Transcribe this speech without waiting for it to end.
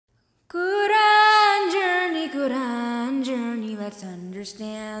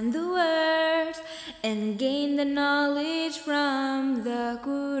understand the words and gain the knowledge from the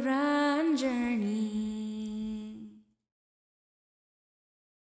Quran journey.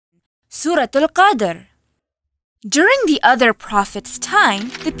 Surah Al-Qadr. During the other prophets' time,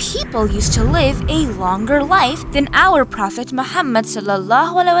 the people used to live a longer life than our Prophet Muhammad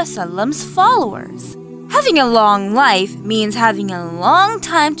ﷺ's followers. Having a long life means having a long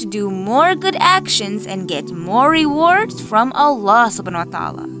time to do more good actions and get more rewards from Allah subhanahu wa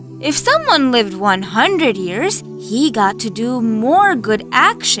ta'ala. If someone lived 100 years, he got to do more good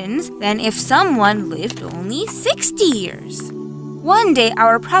actions than if someone lived only 60 years. One day,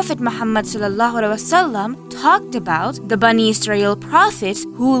 our Prophet Muhammad ﷺ talked about the Bani Israel prophets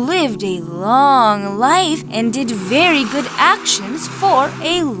who lived a long life and did very good actions for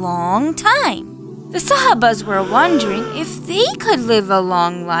a long time. The Sahabas were wondering if they could live a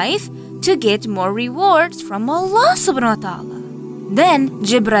long life to get more rewards from Allah subhanahu wa ta'ala. Then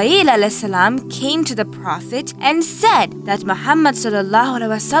Jibreel alayhi came to the Prophet and said that Muhammad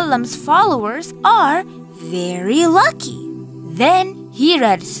ﷺ's followers are very lucky. Then he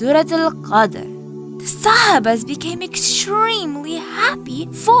read Surah Al-Qadr. The Sahabas became extremely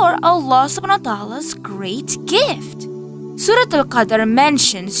happy for Allah subhanahu wa ta'ala's great gift. Surah Al-Qadr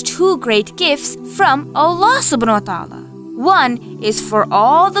mentions two great gifts from Allah subhanahu wa ta'ala. One is for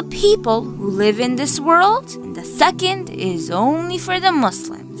all the people who live in this world, and the second is only for the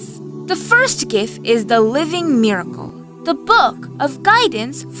Muslims. The first gift is the living miracle, the book of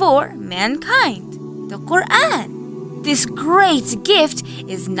guidance for mankind, the Quran. This great gift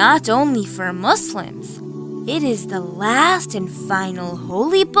is not only for Muslims. It is the last and final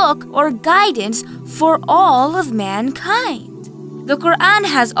holy book or guidance for all of mankind. The Quran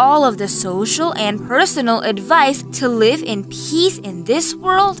has all of the social and personal advice to live in peace in this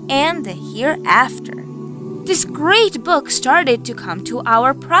world and the hereafter. This great book started to come to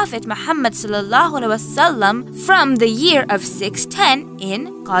our Prophet Muhammad ﷺ from the year of 610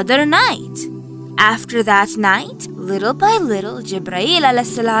 in Qadr night. After that night, little by little, Jibreel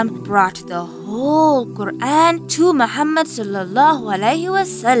alayhi brought the whole Quran to Muhammad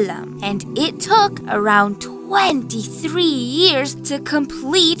ﷺ, and it took around 23 years to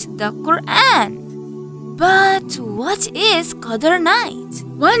complete the Quran. But what is Qadr night?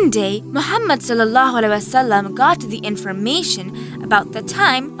 One day, Muhammad ﷺ got the information about the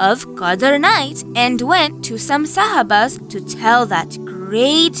time of Qadr night and went to some Sahabas to tell that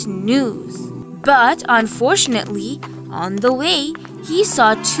great news. But unfortunately, on the way, he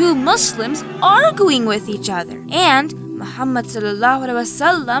saw two Muslims arguing with each other, and Muhammad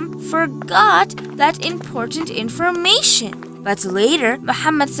ﷺ forgot that important information. But later,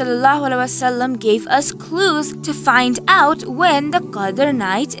 Muhammad ﷺ gave us clues to find out when the Qadr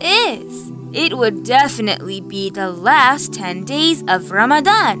night is. It would definitely be the last 10 days of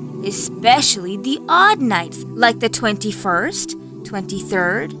Ramadan, especially the odd nights like the 21st,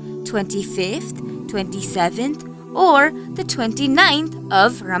 23rd, 25th, 27th, or the 29th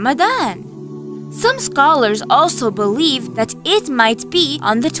of Ramadan. Some scholars also believe that it might be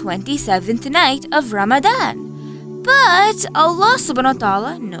on the 27th night of Ramadan. But Allah subhanahu wa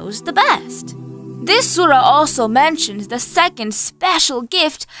ta'ala knows the best. This surah also mentions the second special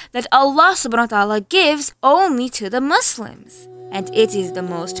gift that Allah subhanahu wa ta'ala gives only to the Muslims. And it is the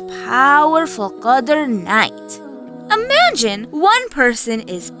most powerful Qadr night. Imagine one person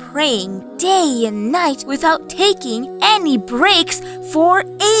is praying day and night without taking any breaks for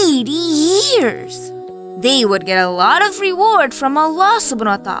 80 years. They would get a lot of reward from Allah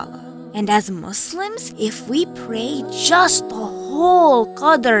subhanahu wa ta'ala. And as Muslims, if we pray just the whole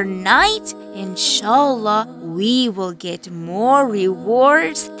Qadr night, inshallah, we will get more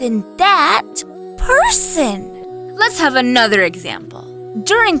rewards than that person. Let's have another example.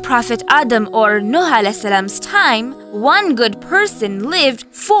 During Prophet Adam or Nuh alayhi's time, one good person lived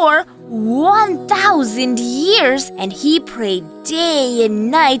for 1,000 years and he prayed day and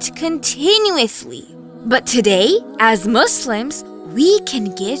night continuously. But today, as Muslims, we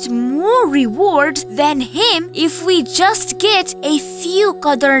can get more rewards than him if we just get a few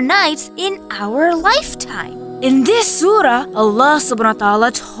Qadr nights in our lifetime. In this surah, Allah subhanahu wa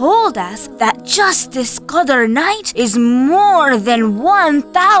ta'ala told us that just this Qadr night is more than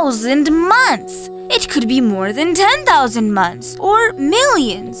 1,000 months. It could be more than 10,000 months, or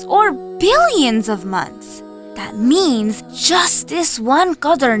millions, or billions of months. That means just this one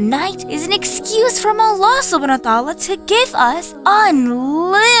Qadr night is an excuse from Allah subhanahu wa ta'ala to give us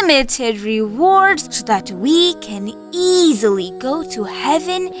unlimited rewards so that we can easily go to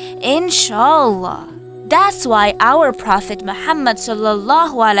heaven, inshallah. That's why our Prophet Muhammad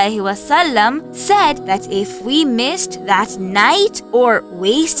sallallahu alaihi wasallam said that if we missed that night or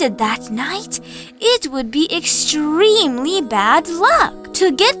wasted that night, it would be extremely bad luck.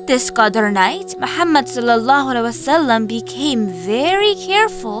 To get this Qadr night, Muhammad sallallahu alaihi wasallam became very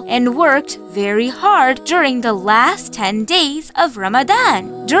careful and worked very hard during the last 10 days of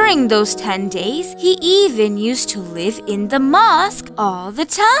Ramadan. During those 10 days, he even used to live in the mosque all the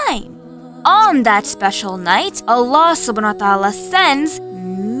time. On that special night, Allah subhanahu wa ta'ala sends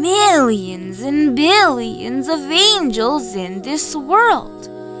millions and billions of angels in this world.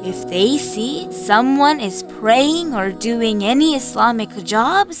 If they see someone is praying or doing any Islamic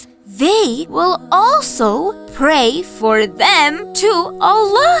jobs, they will also pray for them to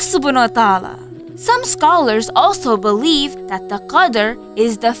Allah subhanahu wa ta'ala. Some scholars also believe that the Qadr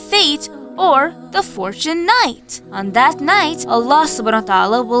is the fate or the fortune night. On that night, Allah subhanahu wa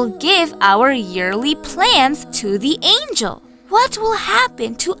ta'ala will give our yearly plans to the angel. What will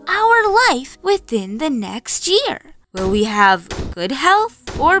happen to our life within the next year? Will we have good health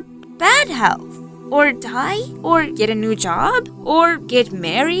or bad health? Or die? Or get a new job? Or get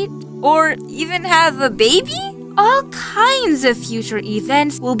married? Or even have a baby? All kinds of future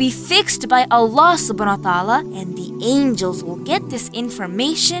events will be fixed by Allah subhanahu wa ta'ala, and the angels will get this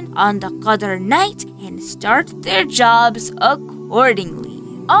information on the Qadr night and start their jobs accordingly.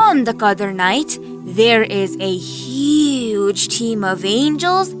 On the Qadr night, there is a huge team of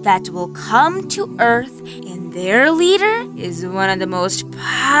angels that will come to earth, and their leader is one of the most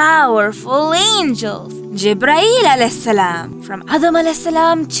powerful angels, Jibreel alayhi salam. From Adam alayhi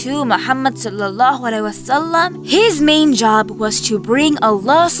salam to Muhammad sallallahu alayhi wasallam, his main job was to bring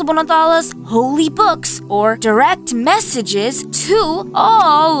Allah subhanahu wa ta'ala's holy books or direct messages to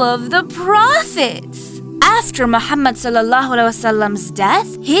all of the prophets. After Muhammad sallallahu alayhi wasallam's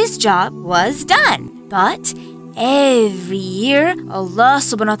death, his job was done. But every year, Allah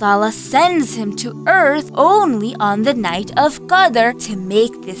subhanahu wa ta'ala sends him to earth only on the night of Qadr to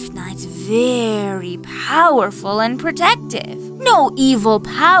make this night very powerful and protective. No evil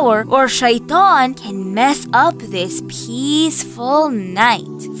power or shaitan can mess up this peaceful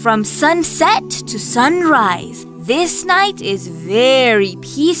night. From sunset to sunrise, this night is very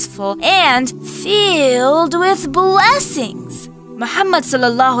peaceful and filled with blessings. Muhammad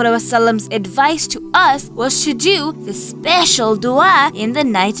sallallahu alaihi wasallam's advice to us was to do the special dua in the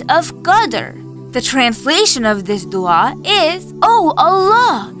night of Qadr. The translation of this dua is, "Oh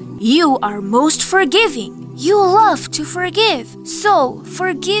Allah, you are most forgiving. You love to forgive, so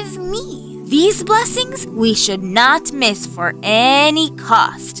forgive me." These blessings we should not miss for any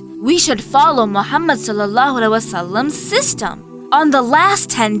cost. We should follow Muhammad sallallahu alaihi wasallam's system. On the last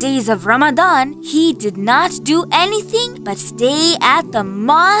 10 days of Ramadan, he did not do anything but stay at the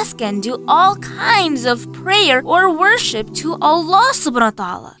mosque and do all kinds of prayer or worship to Allah subhanahu wa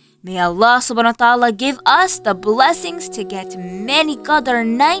ta'ala. May Allah subhanahu wa ta'ala give us the blessings to get many Qadr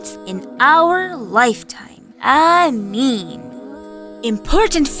nights in our lifetime. Ameen.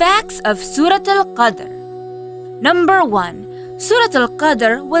 Important facts of Surah Al-Qadr. Number 1. Surah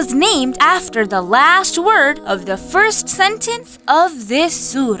Al-Qadr was named after the last word of the first sentence of this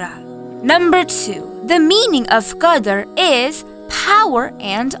surah. Number 2. The meaning of Qadr is power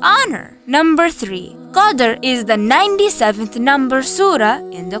and honor. Number 3. Qadr is the 97th number surah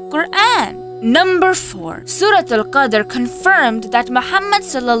in the Quran. Number 4. Surah Al-Qadr confirmed that Muhammad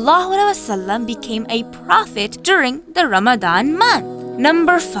sallallahu alaihi wasallam became a prophet during the Ramadan month.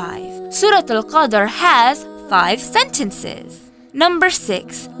 Number 5. Surah Al-Qadr has 5 sentences. Number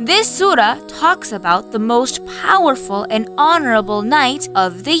 6. This surah talks about the most powerful and honorable night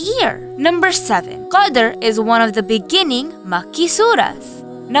of the year. Number 7. Qadr is one of the beginning Makki surahs.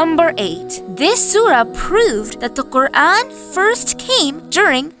 Number 8. This surah proved that the Quran first came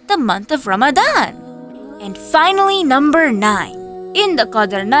during the month of Ramadan. And finally, number 9. In the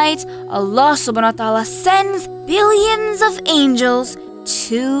Qadr night, Allah subhanahu wa ta'ala sends billions of angels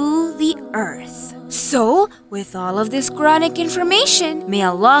to the earth. So, with all of this Quranic information, may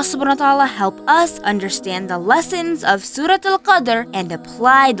Allah subhanahu wa ta'ala help us understand the lessons of Surah Al-Qadr and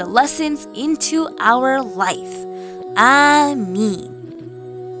apply the lessons into our life. Ameen.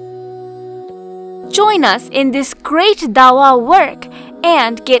 Join us in this great Dawah work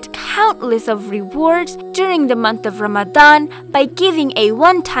and get countless of rewards during the month of Ramadan by giving a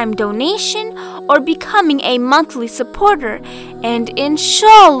one-time donation or becoming a monthly supporter, and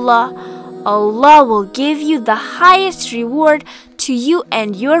inshallah, Allah will give you the highest reward to you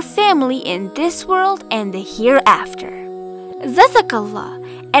and your family in this world and the hereafter. Jazakallah,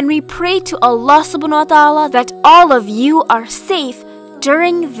 and we pray to Allah subhanahu wa ta'ala that all of you are safe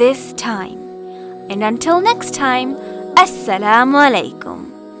during this time. And until next time, Assalamu alaikum.